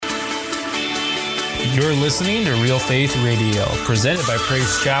You're listening to Real Faith Radio, presented by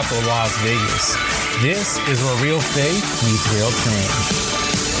Praise Chapel, Las Vegas. This is where real faith meets real change.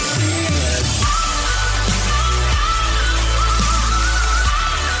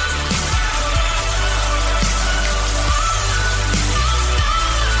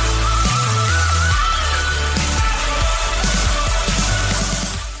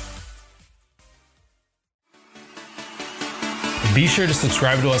 Be sure to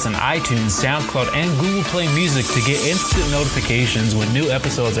subscribe to us on iTunes, SoundCloud, and Google Play Music to get instant notifications when new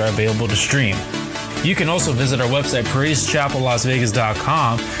episodes are available to stream. You can also visit our website,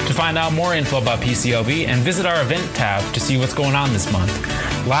 praisechapellasvegas.com, to find out more info about PCLV and visit our event tab to see what's going on this month.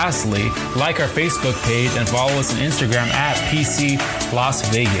 Lastly, like our Facebook page and follow us on Instagram at PC Las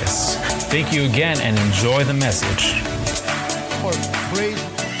Vegas. Thank you again and enjoy the message. Praise,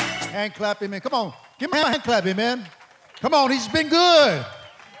 hand clap, amen. Come on, give me a hand clap, amen. Come on, he's been good.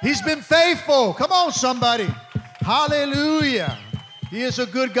 He's been faithful. Come on, somebody. Hallelujah. He is a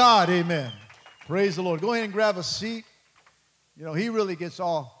good God, amen. Praise the Lord. Go ahead and grab a seat. You know, he really gets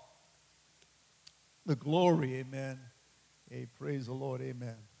all the glory, amen. Hey, praise the Lord,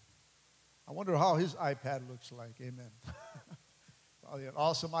 amen. I wonder how his iPad looks like, amen. Probably an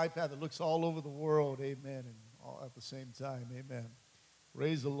awesome iPad that looks all over the world, amen, and all at the same time, amen.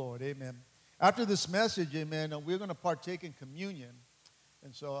 Praise the Lord, amen. After this message, amen, we're going to partake in communion.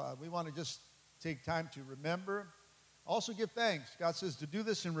 And so we want to just take time to remember. Also give thanks. God says to do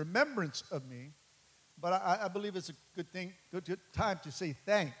this in remembrance of me. But I believe it's a good thing, good time to say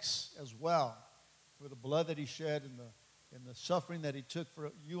thanks as well for the blood that he shed and the suffering that he took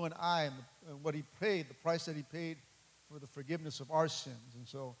for you and I and what he paid, the price that he paid for the forgiveness of our sins. And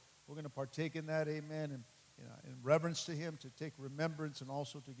so we're going to partake in that, amen, and in reverence to him, to take remembrance and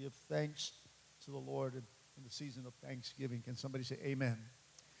also to give thanks to the Lord in the season of Thanksgiving. Can somebody say amen?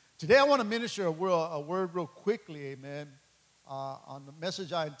 Today I want to minister a word real quickly, amen, on the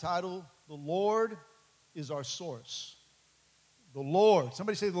message I entitled, The Lord is Our Source. The Lord,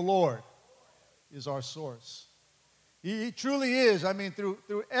 somebody say the Lord is our source. He truly is. I mean, through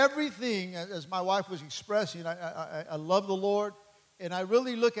everything, as my wife was expressing, I love the Lord, and I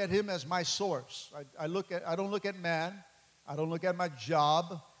really look at him as my source. I don't look at man. I don't look at my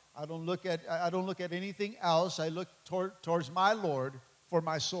job. I don't look at anything else. I look towards my Lord for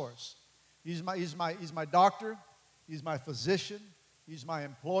my source. He's my doctor. He's my physician. He's my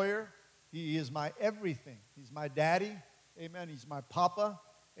employer. He is my everything. He's my daddy. Amen. He's my papa.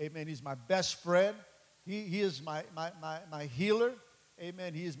 Amen. He's my best friend. He is my healer.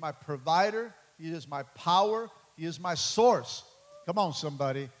 Amen. He is my provider. He is my power. He is my source. Come on,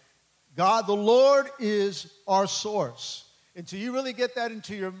 somebody. God, the Lord is our source. Until you really get that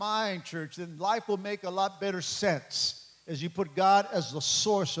into your mind, church, then life will make a lot better sense as you put God as the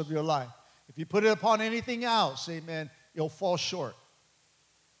source of your life. If you put it upon anything else, amen, you'll fall short.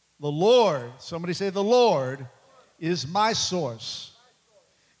 The Lord, somebody say, the Lord is my source.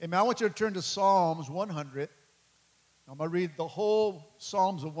 Amen. I want you to turn to Psalms 100. I'm going to read the whole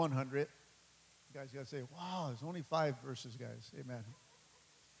Psalms of 100. You guys got to say, wow, there's only 5 verses, guys. Amen.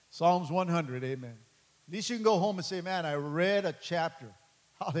 Psalms 100, amen. At least you can go home and say, man, I read a chapter.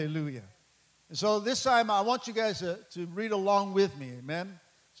 Hallelujah. And so this time I want you guys to read along with me, amen.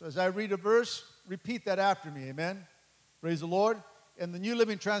 So as I read a verse, repeat that after me, amen. Praise the Lord. And the New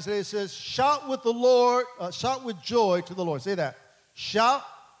Living Translation says, shout with joy to the Lord. Say that. Shout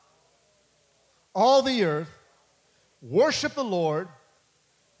all the earth, worship the Lord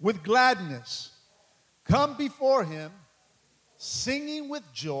with gladness. Come before him, singing with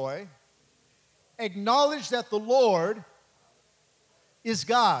joy. Acknowledge that the Lord is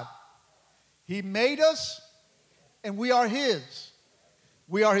God. He made us, and we are his.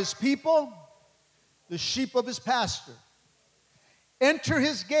 We are his people, the sheep of his pasture. Enter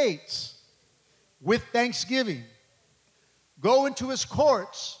his gates with thanksgiving. Go into his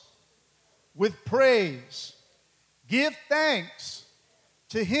courts with praise. Give thanks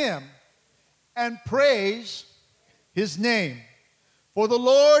to him and praise his name. For the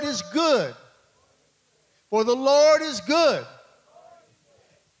Lord is good. For the Lord is good.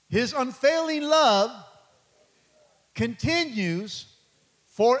 His unfailing love continues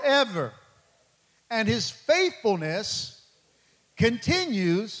forever. And his faithfulness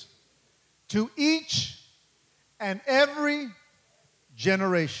continues to each and every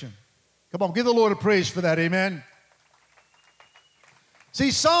generation. Come on, give the Lord a praise for that, amen.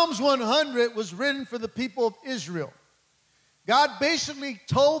 See, Psalms 100 was written for the people of Israel. God basically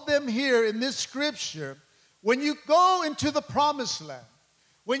told them here in this scripture, when you go into the promised land,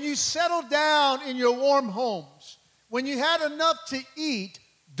 when you settle down in your warm homes, when you had enough to eat,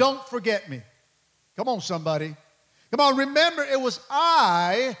 don't forget me. Come on, somebody. Come on, remember, it was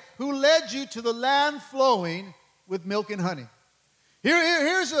I who led you to the land flowing with milk and honey.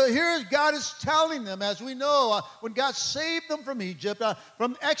 Here's God is telling them, as we know, when God saved them from Egypt,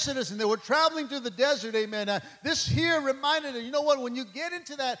 from Exodus, and they were traveling through the desert, amen. This here reminded them, you know what, when you get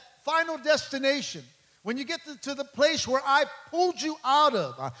into that final destination, when you get to the place where I pulled you out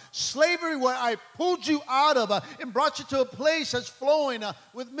of slavery, where I pulled you out of and brought you to a place that's flowing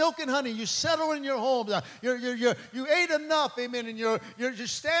with milk and honey, you settle in your homes, you ate enough, amen, and you're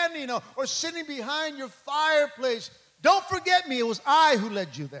standing or sitting behind your fireplace. Don't forget me, it was I who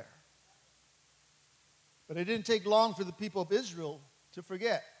led you there. But it didn't take long for the people of Israel to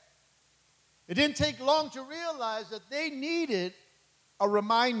forget. It didn't take long to realize that they needed a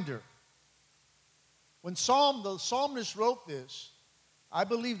reminder. When the psalmist wrote this, I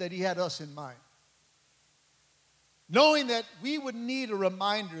believe that he had us in mind. Knowing that we would need a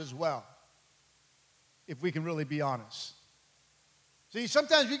reminder as well, if we can really be honest. See,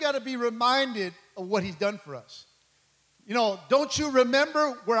 sometimes we got to be reminded of what he's done for us. You know, don't you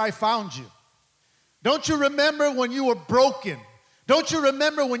remember where I found you? Don't you remember when you were broken? Don't you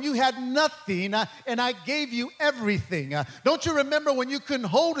remember when you had nothing and I gave you everything? Don't you remember when you couldn't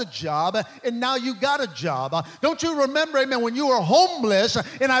hold a job and now you got a job? Don't you remember, amen, when you were homeless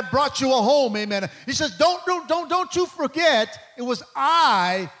and I brought you a home, amen? He says, don't you forget, it was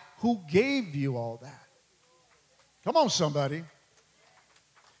I who gave you all that. Come on, somebody.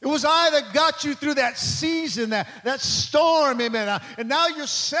 It was I that got you through that season, that storm, amen. And now you're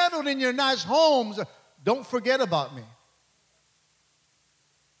settled in your nice homes. Don't forget about me.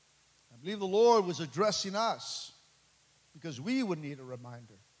 I believe the Lord was addressing us because we would need a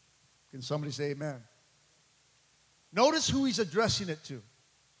reminder. Can somebody say amen? Notice who he's addressing it to.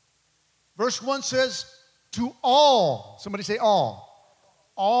 Verse 1 says, to all. Somebody say all.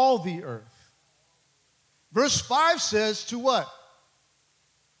 All the earth. Verse 5 says, to what?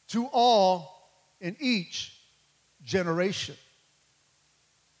 To all in each generation.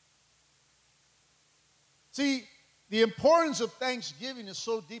 See, the importance of Thanksgiving is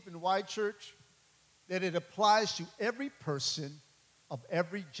so deep and wide, church, that it applies to every person of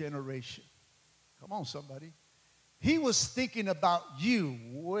every generation. Come on, somebody. He was thinking about you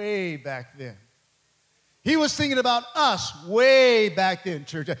way back then. He was thinking about us way back then,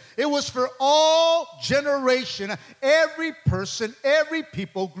 church. It was for all generation, every person, every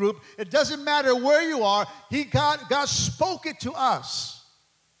people group. It doesn't matter where you are. God spoke it to us.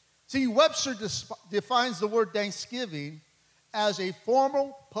 See, Webster defines the word Thanksgiving as a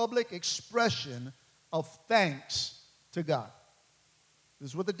formal public expression of thanks to God.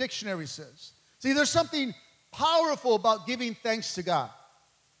 This is what the dictionary says. See, there's something powerful about giving thanks to God.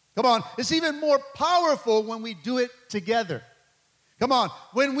 Come on, it's even more powerful when we do it together. Come on,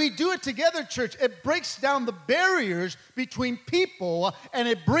 when we do it together, church, it breaks down the barriers between people and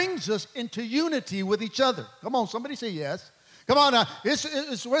it brings us into unity with each other. Come on, somebody say yes. Come on,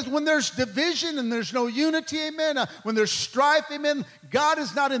 it's when there's division and there's no unity, amen. When there's strife, amen. God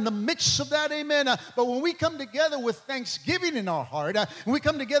is not in the mix of that, amen. But when we come together with thanksgiving in our heart, and we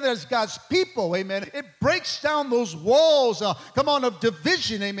come together as God's people, amen, it breaks down those walls, of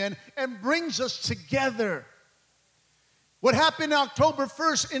division, amen, and brings us together. What happened October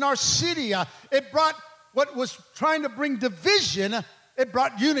 1st in our city, it brought what was trying to bring division, it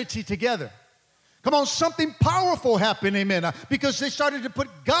brought unity together. Come on, something powerful happened, amen, because they started to put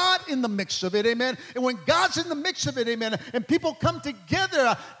God in the mix of it, amen. And when God's in the mix of it, amen, and people come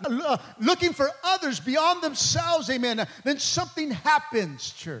together looking for others beyond themselves, amen, then something happens,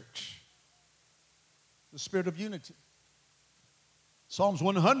 church. The spirit of unity. Psalms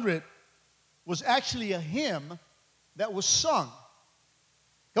 100 was actually a hymn that was sung.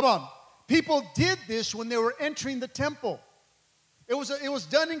 Come on, people did this when they were entering the temple. It was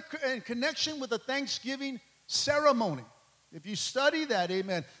done in connection with a Thanksgiving ceremony. If you study that,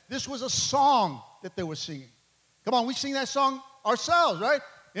 amen, this was a song that they were singing. Come on, we sing that song ourselves, right?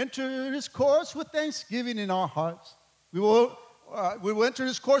 Enter his courts with thanksgiving in our hearts. We will enter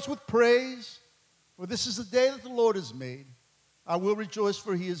his courts with praise, for this is the day that the Lord has made. I will rejoice,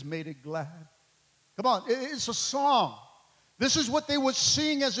 for he has made it glad. Come on, it's a song. This is what they would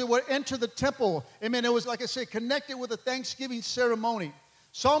sing as they would enter the temple. Amen. It was, like I said, connected with a Thanksgiving ceremony.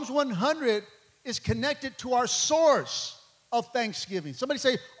 Psalms 100 is connected to our source of thanksgiving. Somebody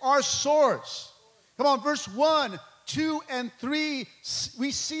say, our source. Come on, verse 1, 2, and 3, we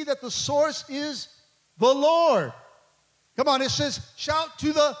see that the source is the Lord. Come on, it says, shout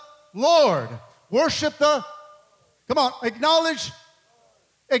to the Lord. Worship the, come on, acknowledge.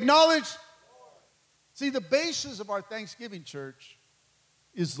 See, the basis of our Thanksgiving, church,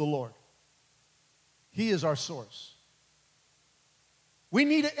 is the Lord. He is our source. We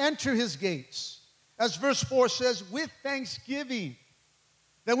need to enter his gates. As verse 4 says, with thanksgiving.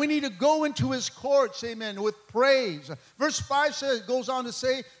 That we need to go into his courts, amen, with praise. Verse 5 goes on to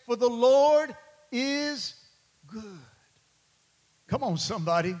say, for the Lord is good. Come on,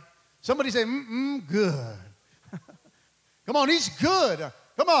 somebody. Somebody say, good. Come on, he's good.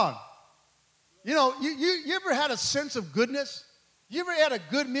 Come on. You know, you ever had a sense of goodness? You ever had a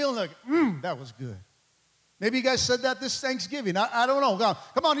good meal and like, that was good. Maybe you guys said that this Thanksgiving. I don't know.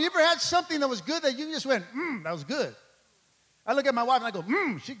 Come on, you ever had something that was good that you just went, that was good? I look at my wife and I go,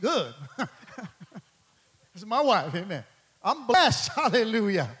 she good. This is my wife, amen. I'm blessed,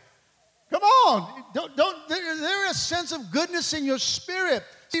 hallelujah. Come on, there is a sense of goodness in your spirit.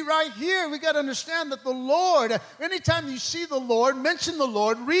 See, right here, we got to understand that the Lord, anytime you see the Lord, mention the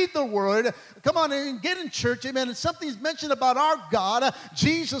Lord, read the Word, come on and get in church, amen, and something's mentioned about our God,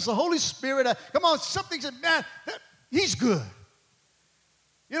 Jesus, the Holy Spirit, come on, something's, man, he's good.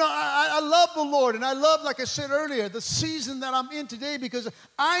 You know, I love the Lord, and I love, like I said earlier, the season that I'm in today because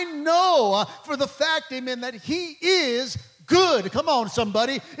I know for the fact, amen, that he is good. Come on,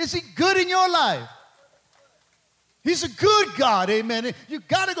 somebody. Is he good in your life? He's a good God, amen. You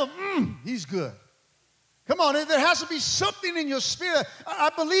got to go, he's good. Come on, there has to be something in your spirit.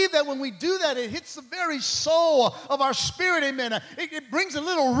 I believe that when we do that, it hits the very soul of our spirit, amen. It brings a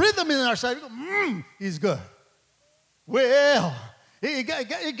little rhythm in our side. He's good. Well,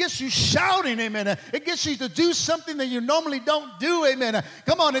 it gets you shouting, amen. It gets you to do something that you normally don't do, amen.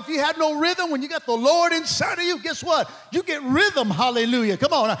 Come on, if you had no rhythm, when you got the Lord inside of you, guess what? You get rhythm, hallelujah.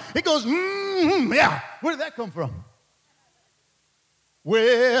 Come on, it goes, yeah. Where did that come from?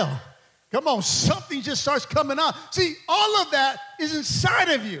 Well, come on, something just starts coming out. See, all of that is inside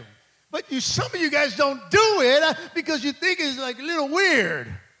of you. But some of you guys don't do it because you think it's like a little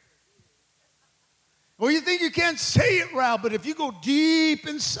weird. Or you think you can't say it right, but if you go deep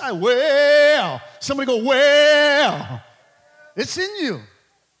inside, well, somebody go, well, it's in you.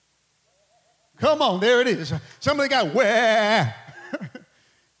 Come on, there it is. Somebody got, well.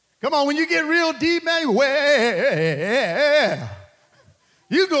 Come on, when you get real deep, man, well.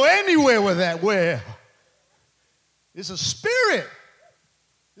 You go anywhere with that well. It's a spirit.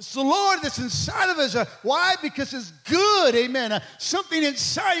 It's the Lord that's inside of us. Why? Because it's good, amen. Something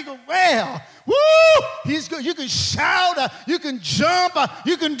inside, you go, well, woo, he's good. You can shout, you can jump,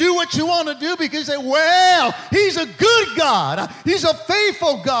 you can do what you want to do because you say, well, he's a good God. He's a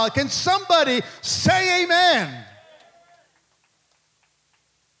faithful God. Can somebody say amen?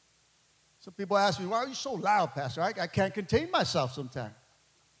 Some people ask me, why are you so loud, Pastor? I can't contain myself sometimes.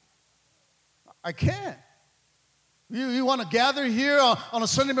 I can't. You want to gather here on a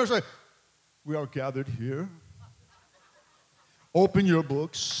Sunday morning? Like, we are gathered here. Open your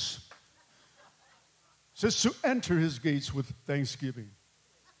books. It says to enter his gates with thanksgiving.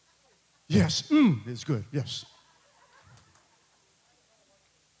 Yes, it's good, yes.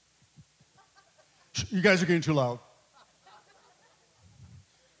 You guys are getting too loud.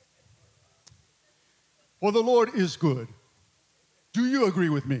 For the Lord is good. Do you agree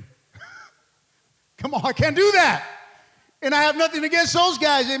with me? Come on, I can't do that. And I have nothing against those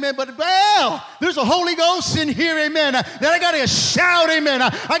guys, amen. But, well, there's a Holy Ghost in here, amen, that I got to shout, amen.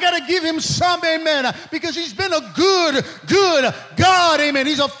 I got to give him some, amen, because he's been a good God, amen.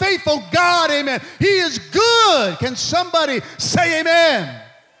 He's a faithful God, amen. He is good. Can somebody say amen?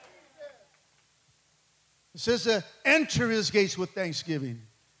 It says enter his gates with thanksgiving.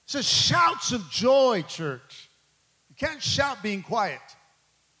 It says shouts of joy, church. You can't shout being quiet.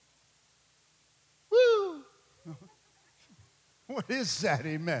 Woo! What is that?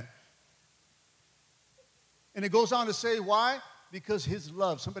 Amen. And it goes on to say, why? Because his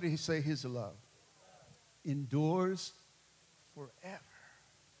love, somebody say his love, endures forever.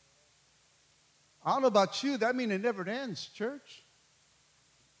 I don't know about you, that means it never ends, church.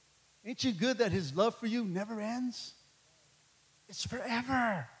 Ain't you good that his love for you never ends? It's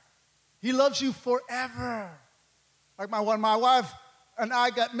forever. He loves you forever. Like when my wife and I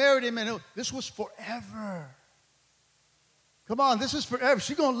got married, amen, this was forever. Come on, this is forever.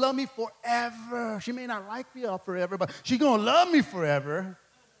 She's going to love me forever. She may not like me all forever, but she's going to love me forever.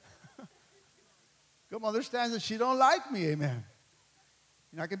 Come on, there's times that she don't like me, amen.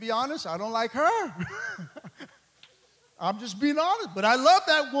 And I can be honest, I don't like her. I'm just being honest, but I love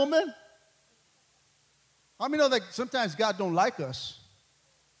that woman. How many know that sometimes God don't like us,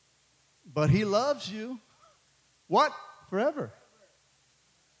 but he loves you? What? Forever.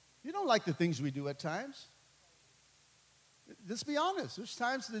 You don't like the things we do at times. Let's be honest. There's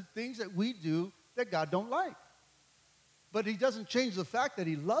times the things that we do that God don't like. But he doesn't change the fact that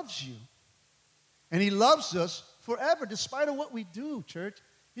he loves you. And he loves us forever, despite of what we do, church.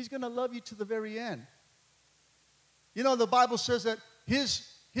 He's going to love you to the very end. You know, the Bible says that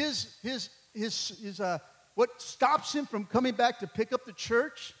what stops him from coming back to pick up the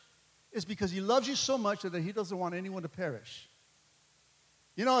church is because he loves you so much that he doesn't want anyone to perish.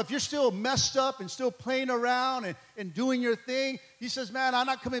 You know, if you're still messed up and still playing around and doing your thing, he says, man, I'm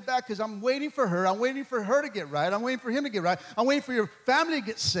not coming back because I'm waiting for her. I'm waiting for her to get right. I'm waiting for him to get right. I'm waiting for your family to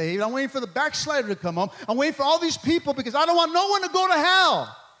get saved. I'm waiting for the backslider to come home. I'm waiting for all these people because I don't want no one to go to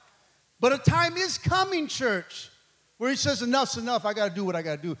hell. But a time is coming, church, where he says, enough's enough. I got to do what I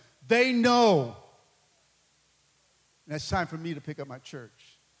got to do. They know. And it's time for me to pick up my church.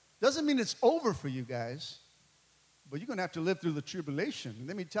 Doesn't mean it's over for you guys, but you're going to have to live through the tribulation. And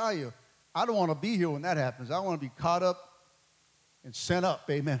let me tell you, I don't want to be here when that happens. I want to be caught up and sent up.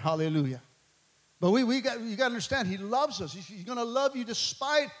 Amen. Hallelujah. But you got to understand, he loves us. He's going to love you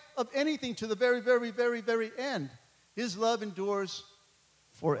despite of anything to the very, very, very, very end. His love endures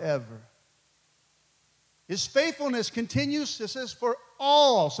forever. His faithfulness continues, it says, for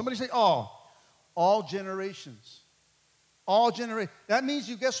all. Somebody say all. All generations. All generations. That means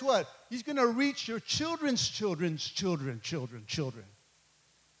you, guess what? He's going to reach your children's children's children.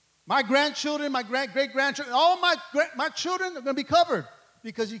 My grandchildren, my great-grandchildren, all my children are going to be covered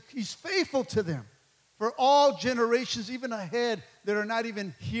because he's faithful to them for all generations, even ahead that are not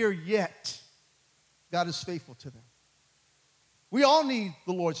even here yet. God is faithful to them. We all need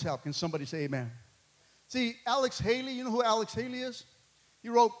the Lord's help. Can somebody say amen? See, Alex Haley, you know who Alex Haley is? He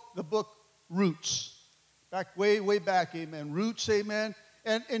wrote the book Roots. Way back, amen. Roots, amen.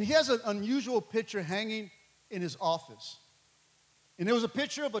 And he has an unusual picture hanging in his office. And it was a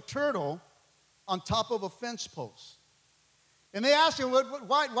picture of a turtle on top of a fence post. And they asked him,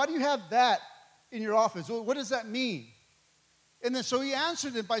 why do you have that in your office? What does that mean? And then so he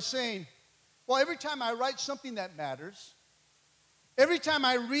answered it by saying, well, every time I write something that matters, every time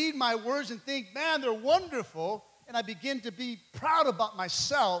I read my words and think, man, they're wonderful, and I begin to be proud about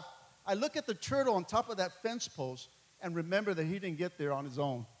myself, I look at the turtle on top of that fence post and remember that he didn't get there on his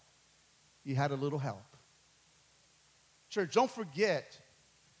own. He had a little help. Church, don't forget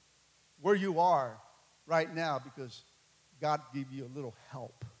where you are right now because God gave you a little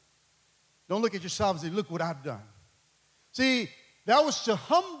help. Don't look at yourself and say, look what I've done. See, that was to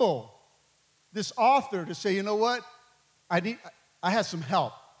humble this author to say, you know what? I had some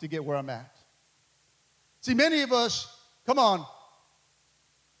help to get where I'm at. See, many of us, come on,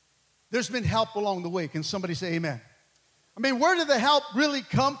 there's been help along the way. Can somebody say amen? I mean, where did the help really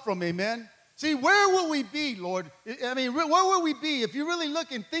come from, amen? See, where will we be, Lord? I mean, where will we be? If you really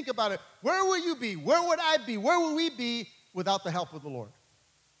look and think about it, where will you be? Where would I be? Where will we be without the help of the Lord?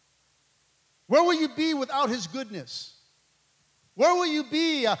 Where will you be without his goodness? Where will you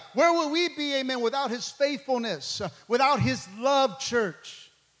be? Where will we be, amen, without his faithfulness, without his love, church?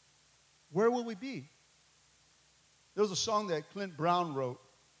 Where will we be? There was a song that Clint Brown wrote,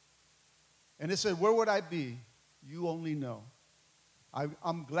 and it said, where would I be? You only know.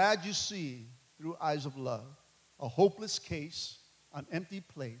 I'm glad you see through eyes of love a hopeless case, an empty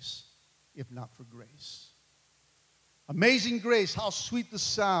place, if not for grace. Amazing grace, how sweet the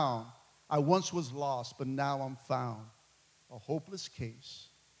sound. I once was lost, but now I'm found. A hopeless case,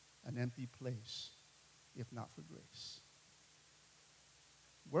 an empty place, if not for grace.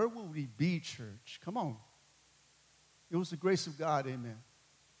 Where will we be, church? Come on. It was the grace of God, amen,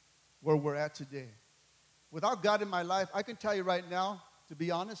 where we're at today. Without God in my life, I can tell you right now, to be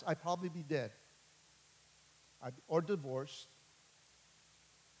honest, I'd probably be dead or divorced.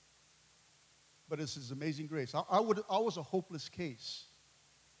 But it's His amazing grace. I was a hopeless case.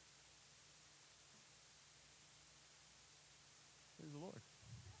 Praise the Lord.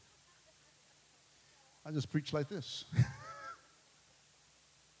 I just preach like this.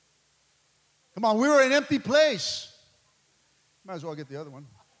 Come on, we were in an empty place. Might as well get the other one.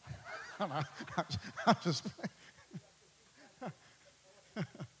 I'm just playing.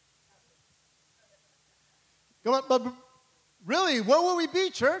 Come on, but really, where will we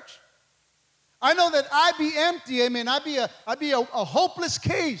be, church? I know that I'd be empty, amen. I'd be a hopeless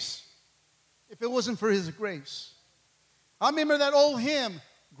case if it wasn't for His grace. I remember that old hymn,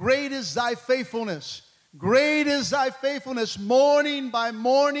 great is thy faithfulness. Great is thy faithfulness. Morning by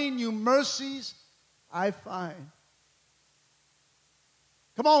morning, new mercies I find.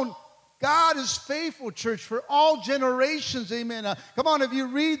 Come on, God is faithful, church, for all generations, amen. Come on, if you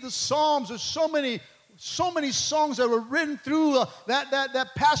read the Psalms, there's so many songs that were written through that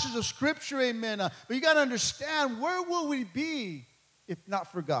passage of Scripture, amen. But you got to understand, where will we be if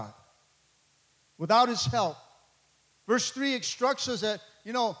not for God? Without His help. Verse 3 instructs us that,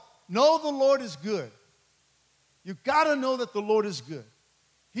 Know the Lord is good. You got to know that the Lord is good.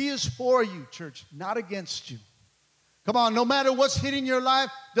 He is for you, church, not against you. Come on, no matter what's hitting your life,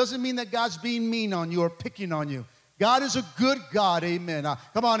 doesn't mean that God's being mean on you or picking on you. God is a good God, amen.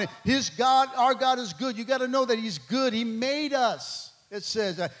 Come on, our God is good. You got to know that He's good. He made us, it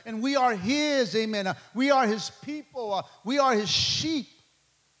says, and we are His, amen. We are His people. We are His sheep.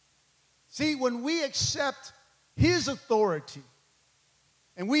 See, when we accept His authority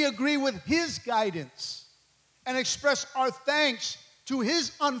and we agree with His guidance and express our thanks to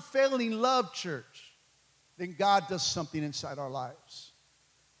His unfailing love, church, then God does something inside our lives.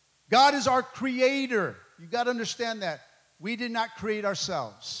 God is our creator. You got to understand that. We did not create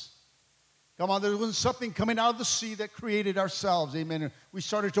ourselves. Come on, there wasn't something coming out of the sea that created ourselves, amen. We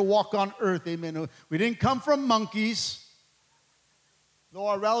started to walk on earth, amen. We didn't come from monkeys, though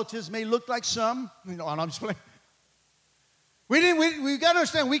our relatives may look like some. You know, I'm just playing. We got to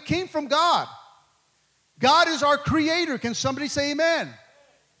understand, we came from God. God is our creator. Can somebody say amen?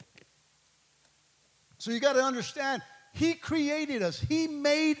 So you got to understand, He created us. He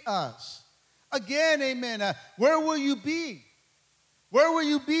made us. Again, amen. Where will you be? Where will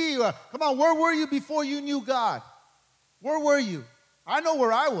you be? Come on, where were you before you knew God? Where were you? I know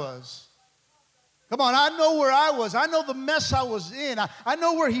where I was. Come on, I know where I was. I know the mess I was in. I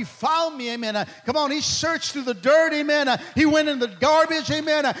know where He found me, amen. Come on, He searched through the dirt, amen. He went in the garbage,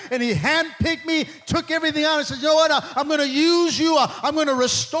 amen. And He handpicked me, took everything out and said, you know what, I'm going to use you. I'm going to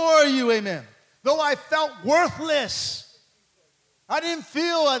restore you, amen. Though I felt worthless, I didn't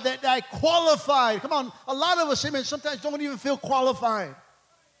feel that I qualified. Come on, a lot of us, amen, sometimes don't even feel qualified.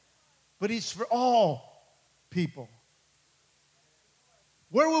 But He's for all people.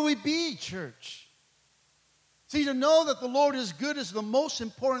 Where will we be, church? See, to know that the Lord is good is the most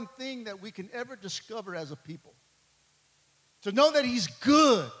important thing that we can ever discover as a people. To know that He's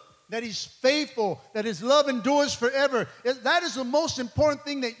good, that He's faithful, that His love endures forever. That is the most important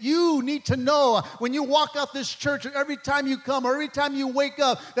thing that you need to know when you walk out this church, or every time you come, or every time you wake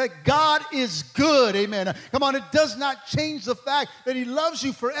up, that God is good, amen. Come on, it does not change the fact that He loves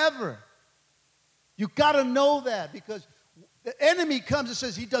you forever. You got to know that, because the enemy comes and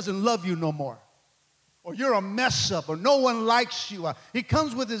says He doesn't love you no more, or you're a mess up, or no one likes you. He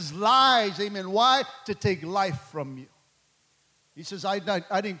comes with his lies, amen. Why? To take life from you. He says, I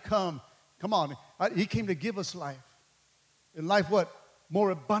didn't come. Come on. He came to give us life. And life what? More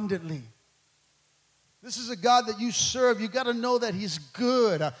abundantly. This is a God that you serve. You got to know that He's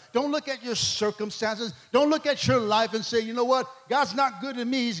good. Don't look at your circumstances. Don't look at your life and say, you know what? God's not good to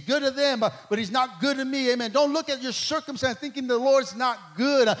me. He's good to them, but He's not good to me. Amen. Don't look at your circumstance thinking the Lord's not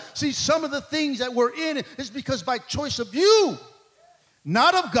good. See, some of the things that we're in is because by choice of you,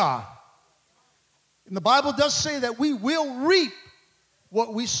 not of God. And the Bible does say that we will reap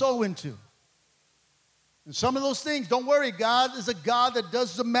what we sow into. And some of those things, don't worry, God is a God that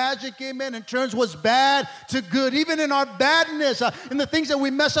does the magic, amen, and turns what's bad to good. Even in our badness, in the things that we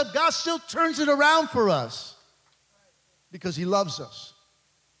mess up, God still turns it around for us because He loves us.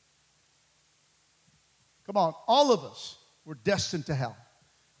 Come on, all of us were destined to hell.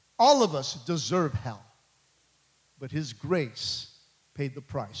 All of us deserve hell. But His grace paid the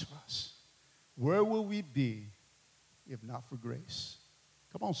price for us. Where will we be if not for grace?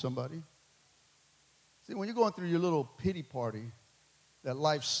 Come on, somebody. See, when you're going through your little pity party that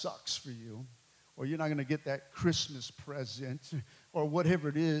life sucks for you, or you're not going to get that Christmas present, or whatever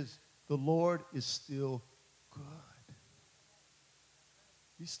it is, the Lord is still good.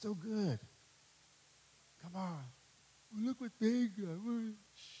 He's still good. Come on. Well, look what they got.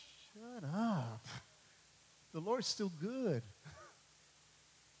 Shut up. The Lord's still good.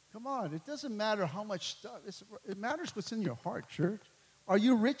 Come on. It doesn't matter how much stuff. It matters what's in your heart, church. Are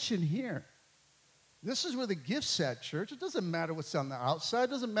you rich in here? This is where the gift's at, church. It doesn't matter what's on the outside. It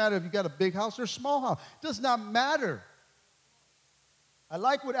doesn't matter if you got a big house or a small house. It does not matter. I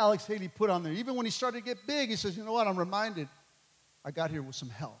like what Alex Haley put on there. Even when he started to get big, he says, you know what, I'm reminded I got here with some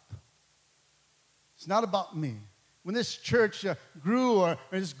help. It's not about me. When this church grew or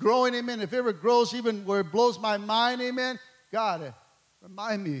is growing, amen, if it ever grows even where it blows my mind, amen, God,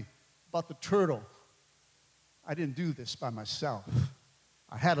 remind me about the turtle. I didn't do this by myself.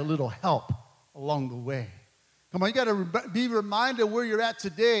 I had a little help along the way. Come on, you got to be reminded where you're at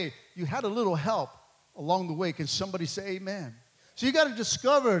today. You had a little help along the way. Can somebody say amen? So you got to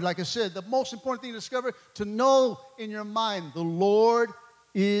discover, like I said, the most important thing to discover, to know in your mind, the Lord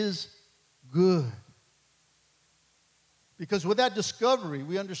is good. Because with that discovery,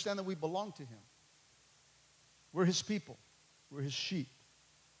 we understand that we belong to Him. We're His people. We're His sheep.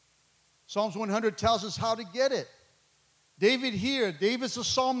 Psalms 100 tells us how to get it. David's a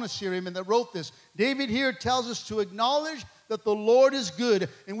psalmist here, amen, that wrote this. David here tells us to acknowledge that the Lord is good.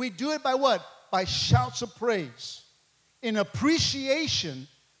 And we do it by what? By shouts of praise, in appreciation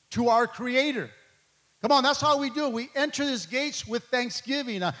to our Creator. Come on, that's how we do it. We enter His gates with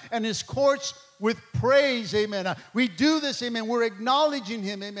thanksgiving and His courts with praise, amen. We do this, amen. We're acknowledging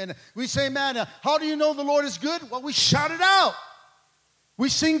Him, amen. We say, man, how do you know the Lord is good? Well, we shout it out. We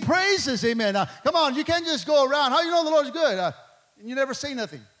sing praises, amen. Come on, you can't just go around. How do you know the Lord is good? And you never say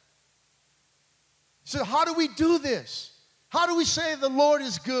nothing. So how do we do this? How do we say the Lord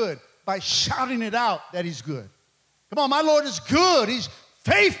is good? By shouting it out that He's good. Come on, my Lord is good. He's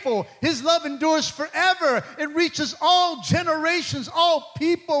faithful. His love endures forever. It reaches all generations, all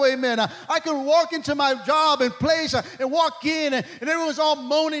people, amen. I can walk into my job and place and walk in and everyone's all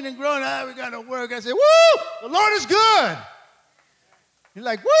moaning and groaning. We got to work. I say, woo, the Lord is good. You're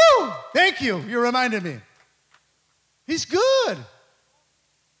like, woo, thank you. You reminded me. He's good.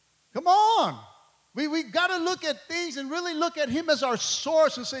 Come on. We got to look at things and really look at Him as our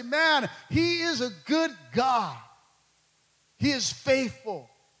source and say, man, He is a good God. He is faithful.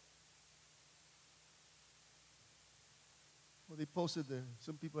 Well, they posted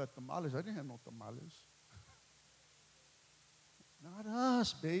some people had tamales. I didn't have no tamales. Not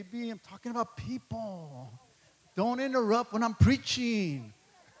us, baby. I'm talking about people. Don't interrupt when I'm preaching.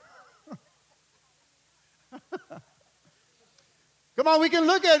 Come on, we can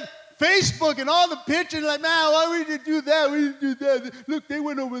look at Facebook and all the pictures like, man, why we didn't do that? We didn't do that. Look, they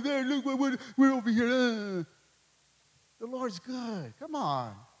went over there. Look, we're over here. The Lord's good. Come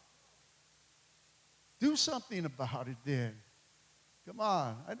on. Do something about it then. Come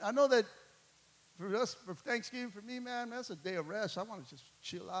on. I know that for us, for Thanksgiving, for me, man, that's a day of rest. I want to just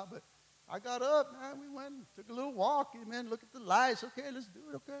chill out, but I got up, man. We went and took a little walk, amen. Look at the lights. Okay, let's do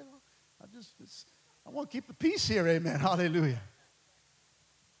it, okay. I want to keep the peace here, amen. Hallelujah.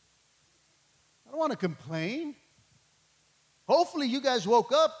 I don't want to complain. Hopefully you guys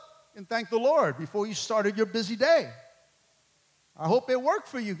woke up and thanked the Lord before you started your busy day. I hope it worked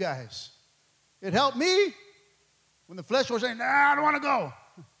for you guys. It helped me when the flesh was saying, nah, I don't want to go.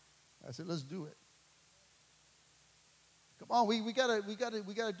 I said, let's do it. Come on, we gotta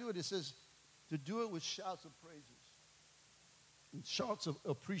do it. It says to do it with shouts of praises and shouts of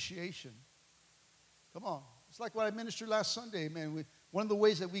appreciation. Come on. It's like what I ministered last Sunday, man. One of the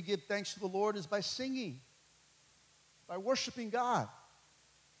ways that we give thanks to the Lord is by singing, by worshiping God.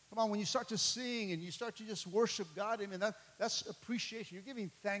 Come on, when you start to sing and you start to just worship God, amen, that's appreciation. You're giving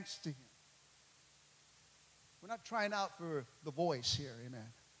thanks to Him. We're not trying out for the voice here, amen.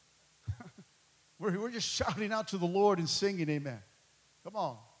 We're just shouting out to the Lord and singing, amen. Come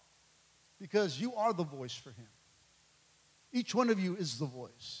on. Because you are the voice for Him. Each one of you is the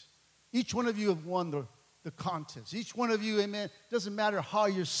voice. Each one of you have won the contest. Each one of you, amen, doesn't matter how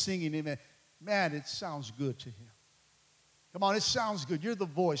you're singing, amen. Man, it sounds good to Him. Come on, it sounds good. You're the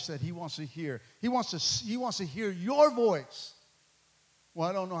voice that He wants to hear. He wants to hear your voice. Well,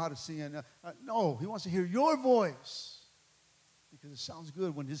 I don't know how to sing it. No, He wants to hear your voice. Because it sounds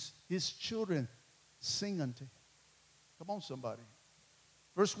good when His children sing unto Him. Come on, somebody.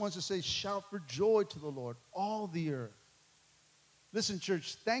 Verse 1 to say, shout for joy to the Lord, all the earth. Listen,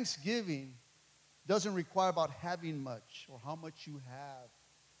 church, thanksgiving doesn't require about having much or how much you have,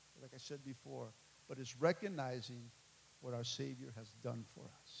 like I said before, but it's recognizing what our Savior has done for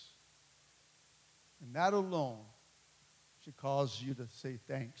us. And that alone should cause you to say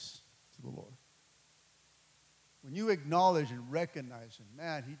thanks to the Lord. When you acknowledge and recognize Him,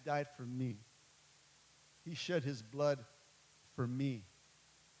 man, He died for me. He shed His blood for me.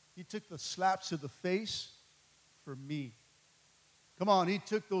 He took the slaps to the face for me. Come on, He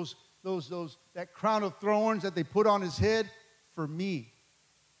took that crown of thorns that they put on His head for me.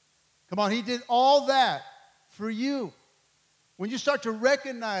 Come on, He did all that for you. When you start to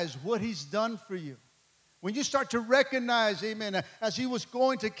recognize what He's done for you, when you start to recognize, amen, as He was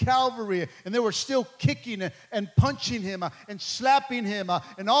going to Calvary and they were still kicking and punching Him and slapping Him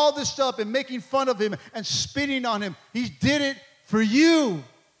and all this stuff and making fun of Him and spitting on Him, He did it for you.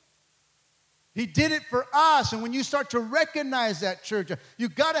 He did it for us. And when you start to recognize that, church,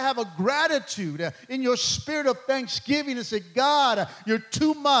 you've got to have a gratitude in your spirit of thanksgiving and say, God, you're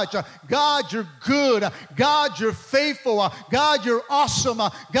too much. God, you're good. God, you're faithful. God, you're awesome.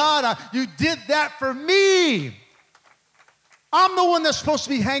 God, you did that for me. I'm the one that's supposed to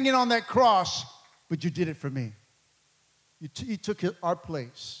be hanging on that cross, but you did it for me. You took our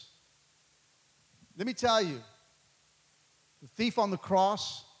place. Let me tell you, the thief on the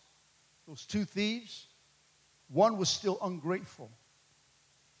cross, those two thieves, one was still ungrateful,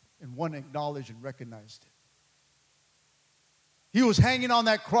 and one acknowledged and recognized it. He was hanging on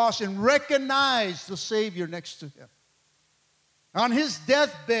that cross and recognized the Savior next to him. On his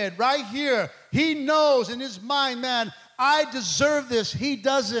deathbed, right here, he knows in his mind, man, I deserve this. He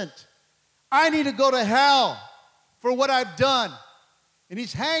doesn't. I need to go to hell for what I've done. And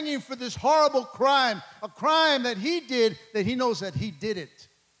he's hanging for this horrible crime, a crime that he did, that he knows that he did it.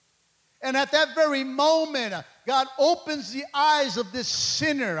 And at that very moment, God opens the eyes of this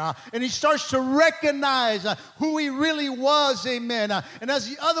sinner, and he starts to recognize who he really was, amen. And as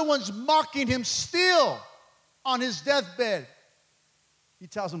the other one's mocking him still on his deathbed, he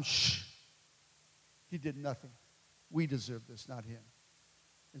tells him, shh, he did nothing. We deserve this, not him.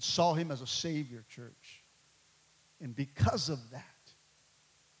 And saw him as a Savior, church. And because of that,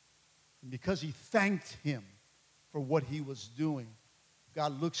 and because he thanked him for what he was doing,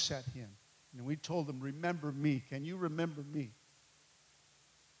 God looks at him. And we told him, remember me. Can you remember me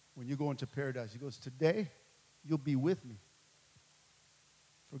when you go into paradise? He goes, today you'll be with me.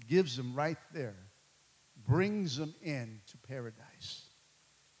 Forgives him right there. Brings him into paradise.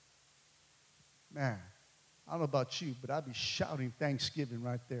 Man, I don't know about you, but I'd be shouting thanksgiving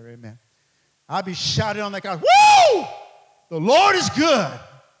right there, amen. I'd be shouting on that guy, woo! The Lord is good.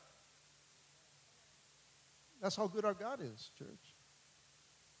 That's how good our God is, church.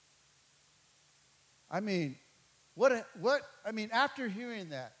 I mean, after hearing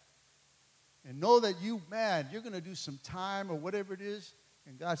that, and know that you're going to do some time or whatever it is,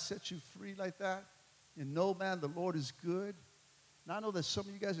 and God sets you free like that, and know, man, the Lord is good. And I know that some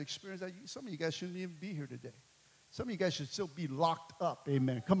of you guys experience that. Some of you guys shouldn't even be here today. Some of you guys should still be locked up.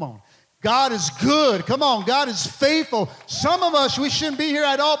 Amen. Come on. God is good. Come on. God is faithful. Some of us, we shouldn't be here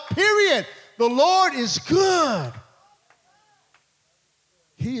at all, period. The Lord is good.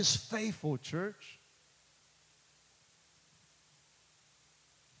 He is faithful, church.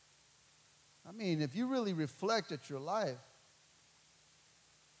 I mean, if you really reflect at your life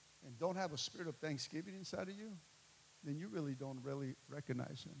and don't have a spirit of thanksgiving inside of you, then you really don't really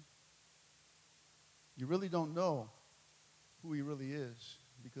recognize him. You really don't know who he really is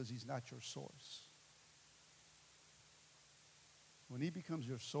because he's not your source. When he becomes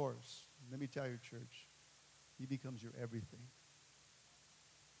your source, let me tell you, church, he becomes your everything.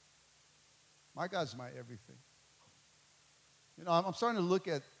 My God's my everything. You know, I'm starting to look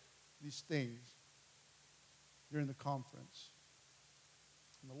at these things during the conference.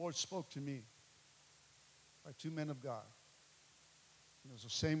 And the Lord spoke to me by two men of God. And it was the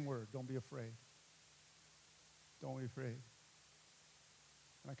same word, don't be afraid. Don't be afraid.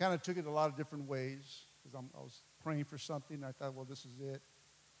 And I kind of took it a lot of different ways because I was praying for something and I thought, well, this is it.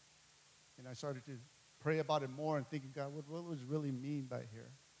 And I started to pray about it more and thinking, God, what does it really mean by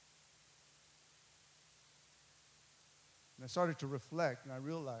here? And I started to reflect and I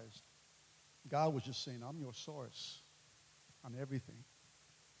realized God was just saying, I'm your source on everything.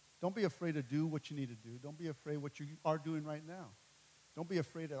 Don't be afraid to do what you need to do. Don't be afraid what you are doing right now. Don't be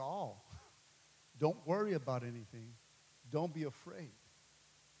afraid at all. Don't worry about anything. Don't be afraid.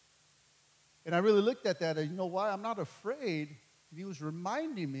 And I really looked at that and you know why? I'm not afraid. And he was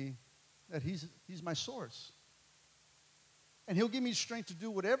reminding me that he's my source. And he'll give me strength to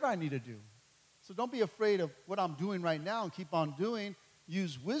do whatever I need to do. So don't be afraid of what I'm doing right now and keep on doing.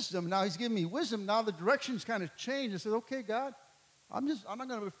 Use wisdom. Now he's giving me wisdom. Now the direction's kind of changed. I said, okay, God, I'm not going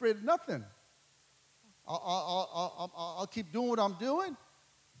to be afraid of nothing. I'll keep doing what I'm doing.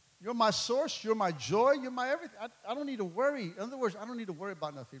 You're my source. You're my joy. You're my everything. I don't need to worry. In other words, I don't need to worry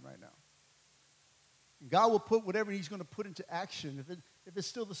about nothing right now. And God will put whatever he's going to put into action. If it's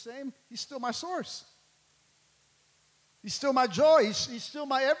still the same, he's still my source. He's still my joy. He's still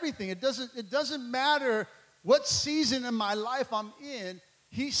my everything. It doesn't matter what season in my life I'm in.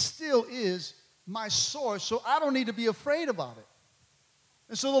 He still is my source. So I don't need to be afraid about it.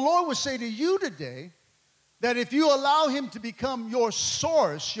 And so the Lord would say to you today that if you allow him to become your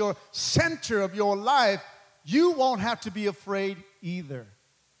source, your center of your life, you won't have to be afraid either.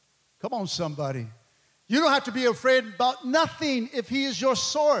 Come on, somebody. You don't have to be afraid about nothing if he is your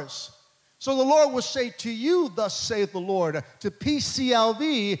source. So the Lord will say to you, thus saith the Lord, to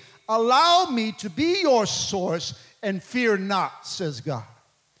PCLV, allow me to be your source and fear not, says God.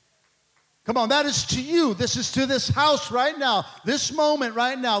 Come on, that is to you. This is to this house right now. This moment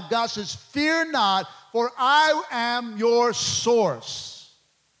right now, God says, fear not, for I am your source.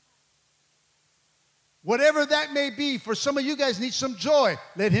 Whatever that may be, for some of you guys need some joy.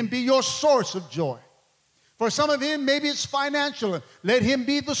 Let him be your source of joy. For some of him, maybe it's financial. Let him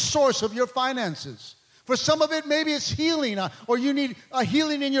be the source of your finances. For some of it, maybe it's healing, or you need a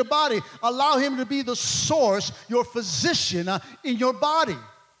healing in your body. Allow him to be the source, your physician in your body.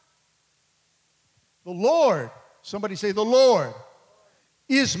 The Lord Somebody say, the Lord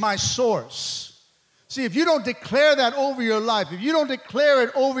is my source. See, if you don't declare that over your life, if you don't declare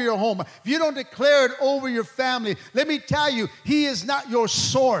it over your home, if you don't declare it over your family, let me tell you, he is not your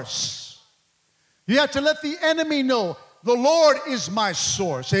source. You have to let the enemy know, the Lord is my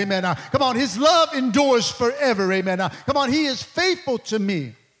source. Amen. Come on, his love endures forever. Amen. Come on, he is faithful to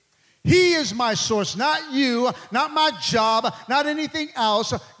me. He is my source, not you, not my job, not anything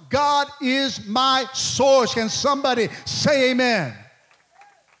else. God is my source. Can somebody say amen?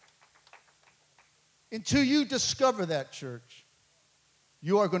 Until you discover that, church,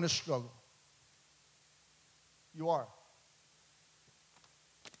 you are going to struggle. You are.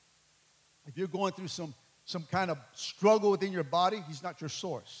 If you're going through some kind of struggle within your body, he's not your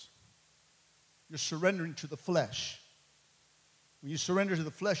source. You're surrendering to the flesh. When you surrender to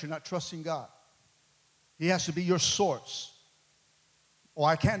the flesh, you're not trusting God. He has to be your source. Oh,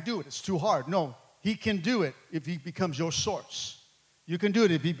 I can't do it. It's too hard. No, he can do it if he becomes your source. You can do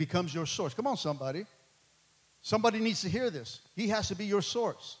it if he becomes your source. Come on, somebody. Somebody needs to hear this. He has to be your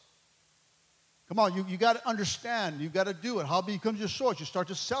source. Come on, you got to understand. You got to do it. How he becomes your source? You start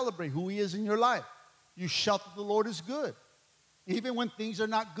to celebrate who he is in your life. You shout that the Lord is good. Even when things are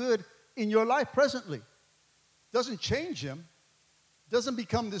not good in your life presently. Doesn't change him. Doesn't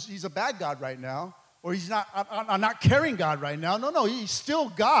become this, he's a bad God right now. Or he's not, I'm not caring God right now. No, he's still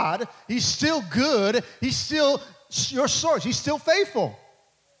God. He's still good. He's still your source. He's still faithful.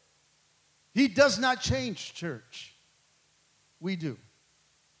 He does not change, church. We do.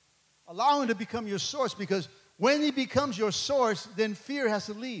 Allow him to become your source, because when he becomes your source, then fear has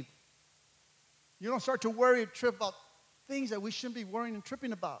to leave. You don't start to worry and trip about things that we shouldn't be worrying and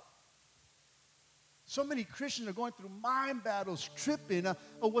tripping about. So many Christians are going through mind battles, tripping of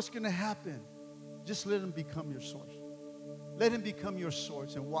what's going to happen. Just let him become your source. Let him become your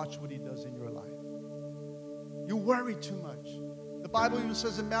source and watch what he does in your life. You worry too much. The Bible even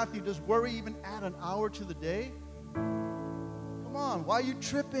says in Matthew, does worry even add an hour to the day? Come on, why are you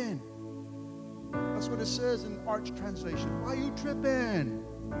tripping? That's what it says in Arch translation. Why are you tripping?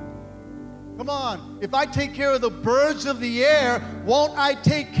 Come on, if I take care of the birds of the air, won't I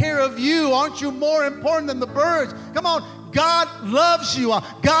take care of you? Aren't you more important than the birds? Come on, God loves you.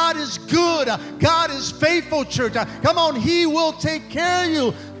 God is good. God is faithful, church. Come on, he will take care of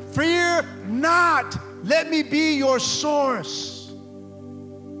you. Fear not. Let me be your source.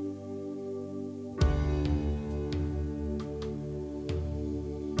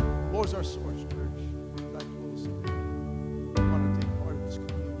 Lord's our source, church. Back close. I want to take part of this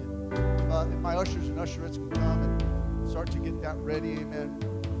communion. If my ushers and usherettes can come and start to get that ready, amen.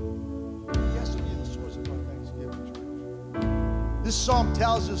 He has to be the source of our thanksgiving, church. This psalm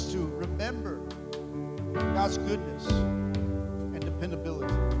tells us to remember God's goodness and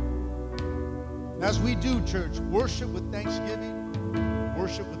dependability. And as we do, church, worship with thanksgiving,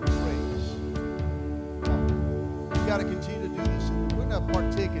 worship with praise. We've got to continue to do this. We're going to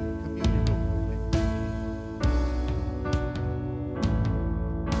partake in